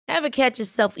Ever catch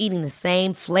yourself eating the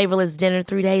same flavorless dinner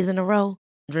 3 days in a row?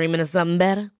 Dreaming of something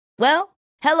better? Well,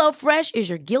 HelloFresh is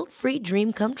your guilt-free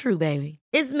dream come true, baby.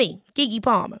 It's me, Keke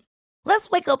Palmer. Let's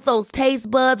wake up those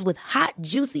taste buds with hot,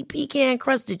 juicy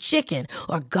pecan-crusted chicken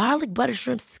or garlic butter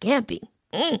shrimp scampi.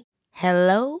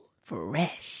 Hello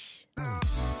Fresh.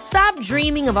 Stop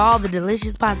dreaming of all the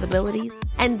delicious possibilities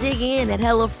and dig in at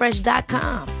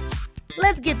HelloFresh.com.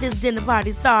 Let's get this dinner party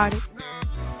started.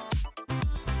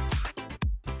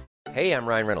 Hey, I'm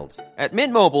Ryan Reynolds. At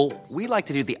Mint Mobile, we like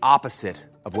to do the opposite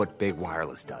of what Big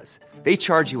Wireless does. They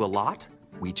charge you a lot,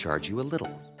 we charge you a little.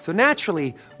 So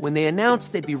naturally, when they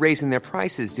announced they'd be raising their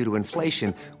prices due to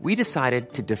inflation, we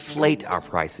decided to deflate our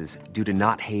prices due to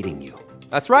not hating you.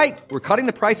 That's right. We're cutting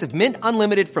the price of Mint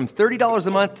Unlimited from $30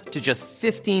 a month to just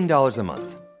 $15 a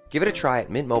month. Give it a try at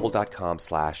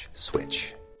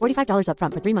mintmobile.com/switch. $45 up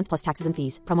front for 3 months plus taxes and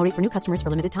fees. Promo rate for new customers for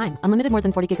limited time. Unlimited more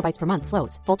than 40 gigabytes per month.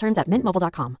 Slows full terms at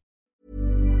mintmobile.com.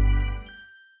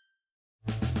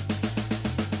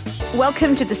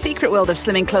 Welcome to the secret world of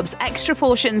Slimming Club's Extra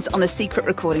Portions on the Secret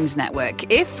Recordings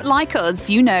Network. If, like us,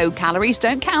 you know calories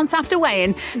don't count after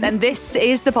weighing, then this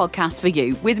is the podcast for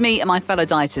you. With me are my fellow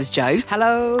dieters, Jo.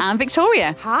 Hello. And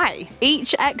Victoria. Hi.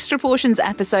 Each Extra Portions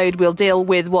episode will deal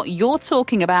with what you're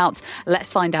talking about.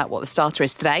 Let's find out what the starter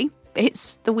is today.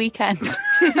 It's the weekend.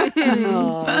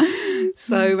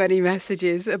 So many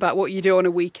messages about what you do on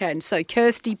a weekend. So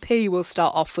Kirsty P will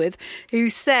start off with, who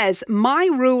says, my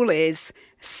rule is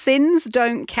sins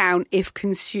don't count if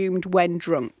consumed when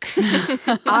drunk.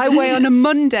 I weigh on a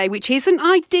Monday, which isn't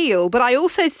ideal, but I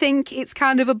also think it's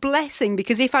kind of a blessing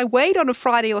because if I weighed on a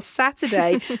Friday or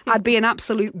Saturday, I'd be an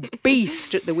absolute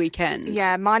beast at the weekend.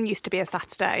 Yeah, mine used to be a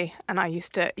Saturday and I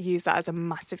used to use that as a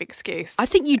massive excuse. I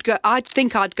think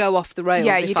I'd go off the rails.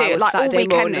 Yeah, if you I do. was Like Saturday all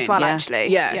weekend morning. as well, Yeah. actually.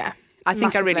 Yeah. I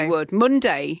think I really Massively. would.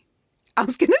 Monday, I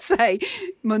was going to say,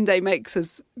 Monday makes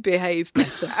us behave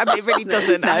better. I mean, it really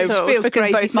doesn't at all. feels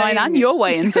Because crazy both mine saying and it. your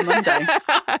weigh-ins are Monday.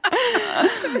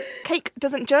 Cake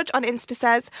Doesn't Judge on Insta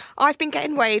says, I've been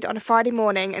getting weighed on a Friday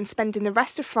morning and spending the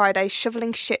rest of Friday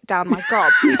shoveling shit down my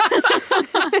gob.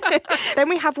 Then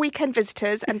we have weekend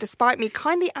visitors and despite me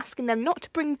kindly asking them not to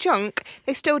bring junk,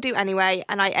 they still do anyway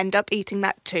and I end up eating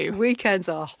that too. Weekends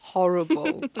are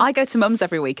horrible. I go to mum's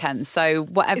every weekend, so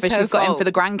whatever It's her she's got in fault. for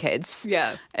the grandkids,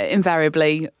 Yeah.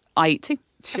 Invariably I eat too.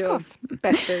 Sure. Of course.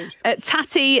 Best food.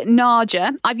 Tati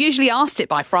Narja, I've usually asked it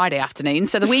by Friday afternoon,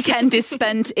 so the weekend is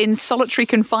spent in solitary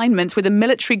confinement with a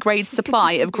military-grade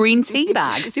supply of green tea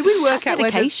bags. Did we work That's out whether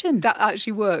dedication. that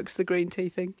actually works, the green tea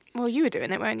thing? Well, you were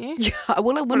doing it, weren't you? Yeah, well, I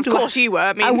Well, wonder. of course you were.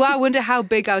 I mean, I wonder how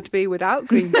big I'd be without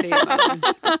green tea.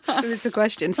 That's the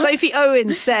question. Sophie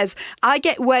Owens says, I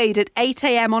get weighed at 8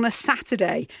 a.m. on a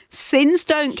Saturday. Sins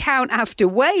don't count after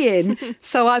weigh-in,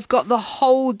 so I've got the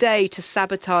whole day to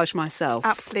sabotage myself.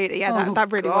 absolutely. Yeah,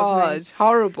 that really was God, me.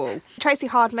 horrible. Tracy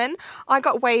Hardman, I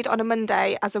got weighed on a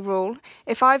Monday as a rule.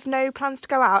 If I've no plans to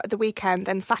go out at the weekend,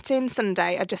 then Saturday and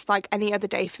Sunday are just like any other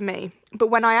day for me. But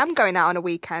when I am going out on a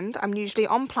weekend, I'm usually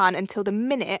on plan until the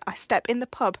minute I step in the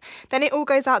pub. Then it all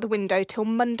goes out the window till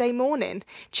Monday morning.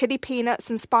 Chili peanuts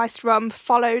and spiced rum,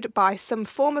 followed by some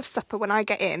form of supper when I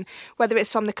get in, whether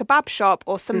it's from the kebab shop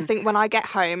or something when I get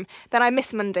home. Then I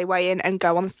miss Monday weigh-in and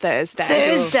go on Thursday.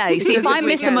 Thursday. See, if Because of I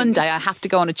miss a weekends. Monday, I have to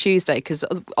go on a Tuesday because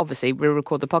obviously we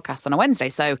record the podcast on a Wednesday,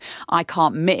 so I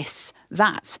can't miss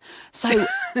that. So,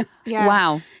 Yeah.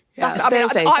 wow. That's, That's I mean,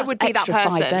 Thursday. I That's would be that extra 5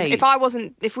 person. days.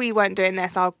 If we weren't doing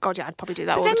this, oh God, yeah, I'd probably do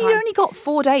that all But then the you time. only got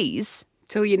 4 days.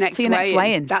 Till your next weigh-in.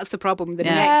 weigh-in. That's the problem. The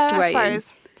Yeah. next I weigh-in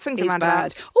suppose. Swings is and bad.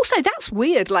 roundabouts. Also, that's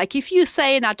weird. Like, if you're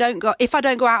saying if I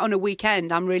don't go out on a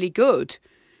weekend, I'm really good.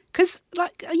 Because,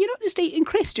 like, you're not just eating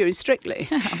crisps during Strictly.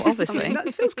 Obviously. I mean,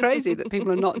 that feels crazy that people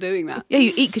are not doing that. Yeah,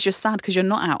 you eat because you're sad because you're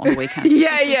not out on the weekend.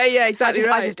 Yeah, exactly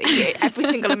I just eat it, every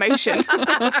single emotion.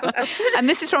 And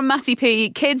this is from Matty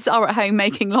P. Kids are at home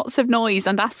making lots of noise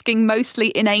and asking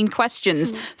mostly inane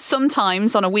questions.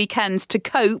 Sometimes on a weekend to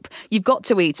cope, you've got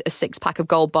to eat a 6-pack of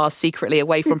Gold bars secretly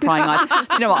away from prying eyes. Do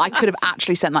you know what? I could have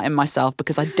actually sent that in myself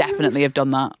because I definitely have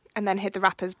done that. And then hid the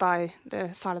wrappers by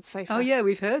the side of the sofa. Oh, yeah,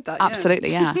 we've heard that. yeah.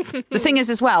 Absolutely, yeah. The thing is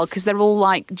as well, because they're all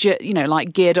like,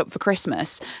 like geared up for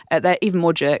Christmas, they're even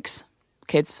more jerks.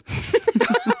 Kids.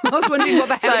 I was wondering what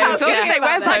the hell you were talking gonna say, about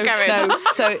where's there. that going? No,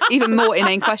 so even more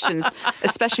inane questions,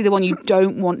 especially the one you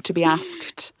don't want to be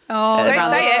asked. Oh, Don't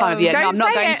around say this it. time of year. No, Don't I'm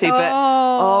not say going it. to, but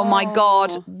oh my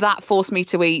God, that forced me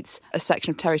to eat a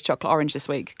section of Terry's chocolate orange this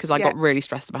week because I got really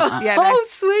stressed about that. Yeah, no. Oh,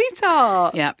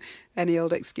 sweetheart. Yeah. Any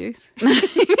old excuse. What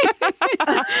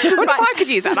if I could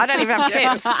use that? I don't even have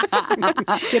kids.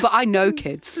 Yeah, but I know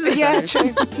kids. so- Yeah,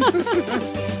 true.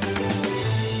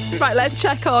 Right, let's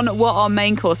check on what our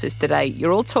main course is today.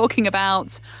 You're all talking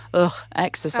about,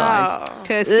 exercise.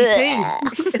 Kirsty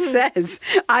P says,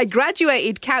 I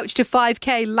graduated Couch to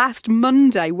 5K last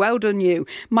Monday. Well done, you.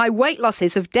 My weight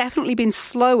losses have definitely been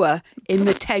slower in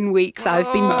the 10 weeks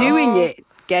I've been doing it.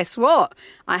 Guess what?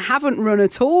 I haven't run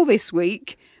at all this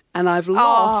week and I've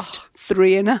lost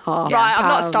 3.5 Right, I'm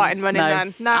not pounds. starting running No,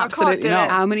 then. No, I can't absolutely do not. it.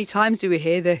 How many times do we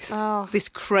hear this? This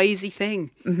crazy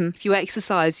thing. If you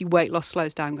exercise, your weight loss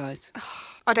slows down, guys.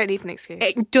 I don't need an excuse.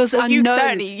 It does. Well, I you know.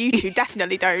 certainly, you two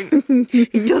definitely don't.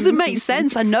 It doesn't make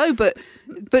sense. I know, but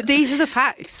these are the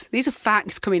facts. These are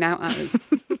facts coming out at us.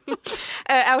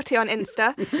 LT on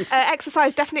Insta.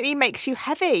 Exercise definitely makes you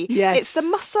heavy. Yes. It's the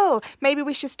muscle. Maybe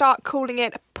we should start calling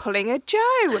it pulling a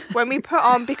Joe when we put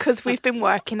on because we've been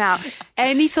working out.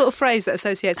 Any sort of phrase that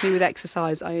associates me with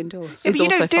exercise, I endorse. Yeah, but you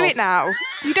also don't do false. it now.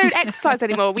 You don't exercise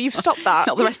anymore. Well, you've stopped that.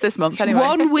 Not the rest of this month, anyway.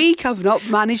 1 week I've not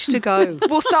managed to go.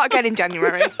 We'll start again in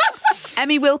January.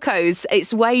 Emmy Wilco's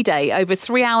It's Way Day, over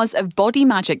 3 hours of body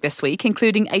magic this week,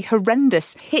 including a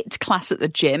horrendous HIIT class at the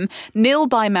gym, nil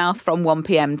by mouth from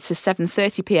 1pm to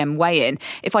 7:30pm weigh-in.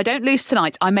 If I don't lose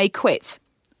tonight, I may quit.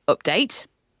 Update,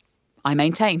 I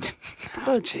maintained.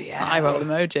 Bloody hell. I roll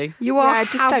emoji. You are Yeah,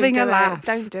 just having don't a do laugh. it.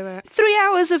 Don't do it. 3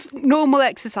 hours of normal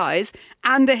exercise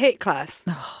and a HIIT class.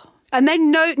 And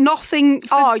then nothing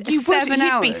for You would. 7 You'd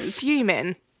hours. be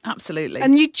fuming. Absolutely.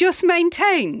 And you just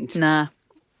maintained. Nah.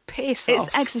 Piss It's off.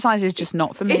 exercise is just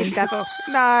not for me. It's devil.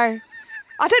 No.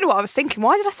 I don't know what I was thinking.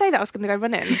 Why did I say that I was going to go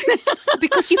running?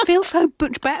 Because you feel so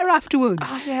much better afterwards.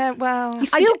 Yeah, well. You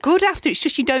feel good after. It's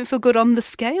just you don't feel good on the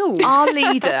scale. Our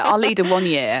leader 1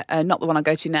 year, not the one I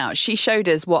go to now, she showed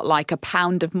us what like a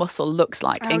pound of muscle looks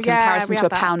like in yeah, comparison we to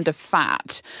have a that. pound of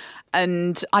fat.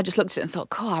 And I just looked at it and thought,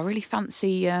 God, I really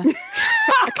fancy A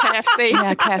KFC.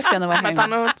 KFC on the way home.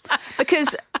 McDonald's.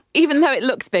 Because even though it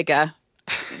looks bigger,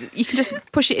 you can just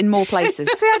push it in more places.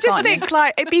 See, I just can't you? think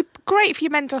like it'd be great for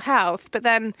your mental health, but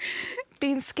then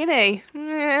being skinny,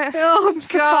 Oh,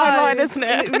 it's a fine line, isn't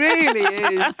it? It really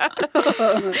is.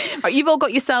 Right, you've all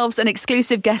got yourselves an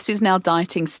exclusive Guess Who's Now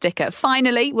Dieting sticker.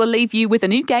 Finally, we'll leave you with a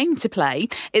new game to play.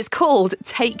 It's called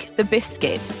Take the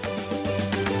Biscuit.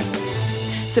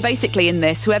 So basically in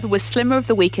this, whoever was Slimmer of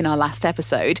the Week in our last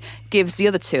episode gives the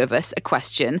other two of us a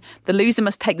question. The loser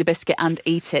must take the biscuit and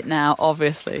eat it now,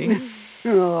 obviously.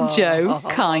 Joe,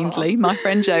 kindly, my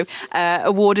friend Joe,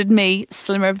 awarded me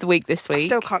Slimmer of the Week this week.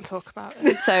 Still can't talk about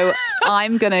it. So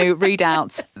I'm going to read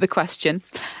out the question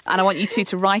and I want you two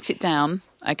to write it down,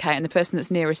 okay? And the person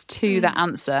that's nearest to that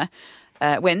answer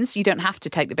wins. You don't have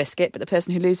to take the biscuit, but the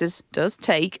person who loses does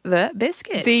take the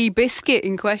biscuit. The biscuit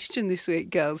in question this week,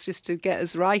 girls, just to get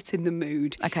us right in the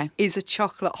mood, Okay. is a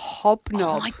chocolate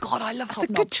hobnob. Oh my God, I love It's a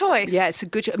hobnobs. good choice. Yeah, it's a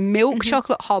good milk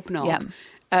chocolate hobnob. Yeah.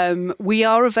 We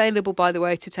are available, by the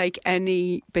way, to take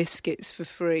any biscuits for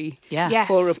free. Yeah. Yes.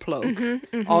 For a plug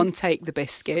on Take the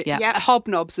Biscuit. Yeah. Yeah.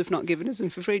 Hobnobs have not given us them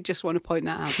for free. Just want to point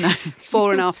that out.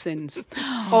 4.5 sins.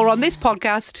 Or on this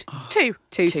podcast, 2.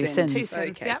 2 Two sins. sins. 2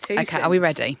 sins, Okay, yeah. 2 Okay, sins. are we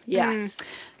ready? Yes.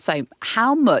 So,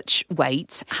 how much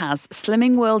weight has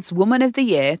Slimming World's Woman of the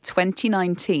Year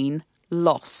 2019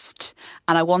 lost?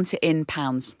 And I want it in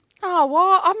pounds. Oh,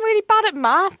 what? I'm really bad at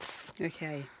maths.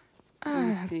 Okay.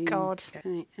 Oh, God.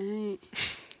 Oh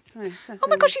Oh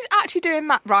my God, she's actually doing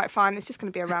math. Right, fine. It's just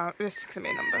going to be a round. It's just going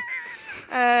to be a number.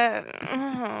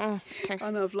 Okay. I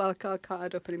know, I can't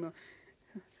add up anymore.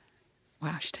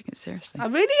 Wow, she's taking it seriously. I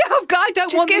really have got. I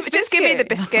don't want this Just give me the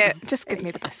biscuit. biscuit. Just give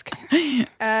me the biscuit.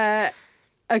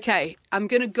 Okay, I'm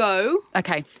going to go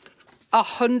Okay.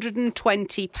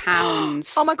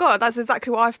 £120. Oh my God, that's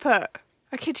exactly what I've put.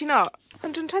 I kid you not.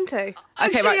 120. Okay,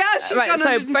 She right. has, she's right. gone So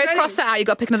both 120. cross that out. You've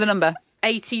got to pick another number.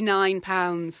 £89.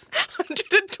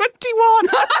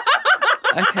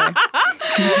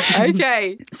 121.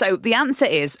 Okay. So the answer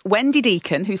is Wendy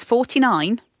Deacon, who's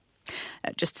 49.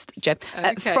 Just Joe,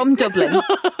 Okay. from Dublin.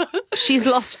 She's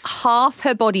lost half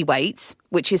her body weight,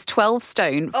 which is 12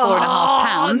 stone, 4.5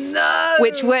 pounds,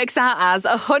 which works out as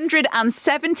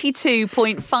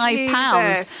 172.5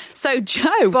 pounds. Jesus. So,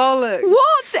 Joe, Bollocks.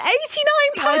 what? 89 I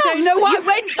pounds? don't know why I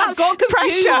went. I got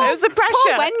confused. pressure. It was the pressure.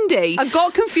 Poor Wendy. I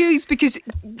got confused because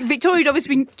Victoria had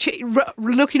obviously been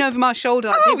looking over my shoulder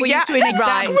like people yeah. used to in Right.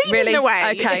 exams. Screaming Really?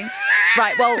 away. Okay.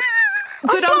 Right, well,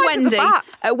 good I'm on blind as a Wendy. bat.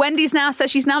 Wendy's now says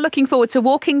she's now looking forward to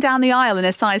walking down the aisle in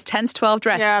a size 10 to 12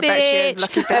 dress. Yeah, I bet she is. Bitch.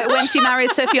 Lucky bitch. When she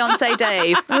marries her fiancé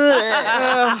Dave.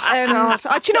 God. Do you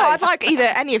know what? I'd like either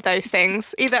any of those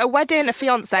things. Either a wedding, a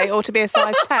fiance, or to be a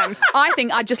size 10. I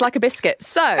think I'd just like a biscuit.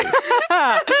 So,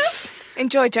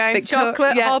 Enjoy, Joe.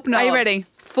 Chocolate hobnob. Are you ready?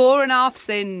 4.5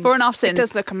 sins. 4.5 It sins.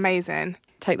 does look amazing.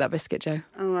 Take that biscuit, Joe.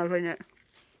 I'm having it.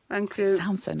 Thank you.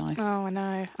 Sounds so nice. Oh, I know.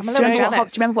 I'm a Do you little remember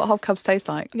jealous. what hobcubs taste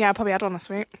like? Yeah, I probably had one last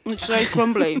week. It's so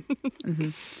crumbly.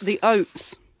 The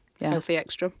oats. Yeah. Healthy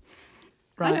extra.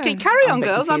 Right. Okay, carry I'm on, a bit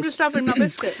girls. I'm confused. just having my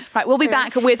biscuit. Right, we'll be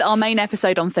back with our main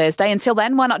episode on Thursday. Until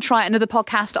then, why not try another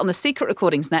podcast on the Secret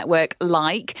Recordings Network,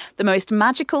 like The Most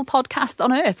Magical Podcast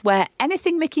on Earth, where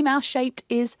anything Mickey Mouse shaped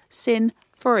is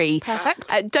sin-free.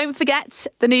 Perfect. Don't forget,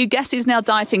 the new Guess Who's Now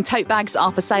Dieting tote bags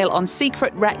are for sale on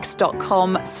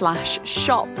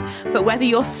secretrex.com/shop. But whether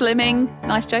you're slimming,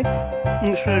 nice joke,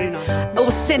 It's really nice.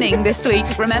 or sinning this week,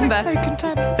 remember, So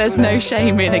content. there's no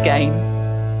shame in a game.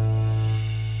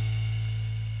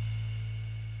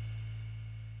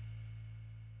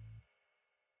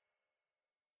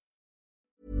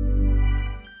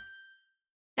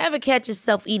 Ever catch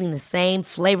yourself eating the same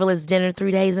flavorless dinner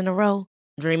 3 days in a row?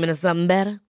 Dreaming of something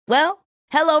better? Well,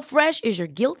 HelloFresh is your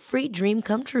guilt-free dream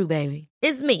come true, baby.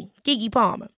 It's me, Keke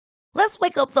Palmer. Let's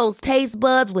wake up those taste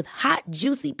buds with hot,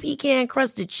 juicy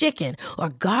pecan-crusted chicken or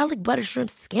garlic butter shrimp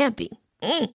scampi.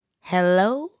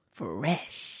 Hello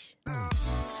Fresh.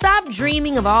 Stop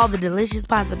dreaming of all the delicious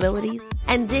possibilities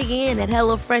and dig in at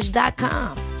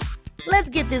HelloFresh.com. Let's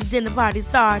get this dinner party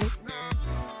started.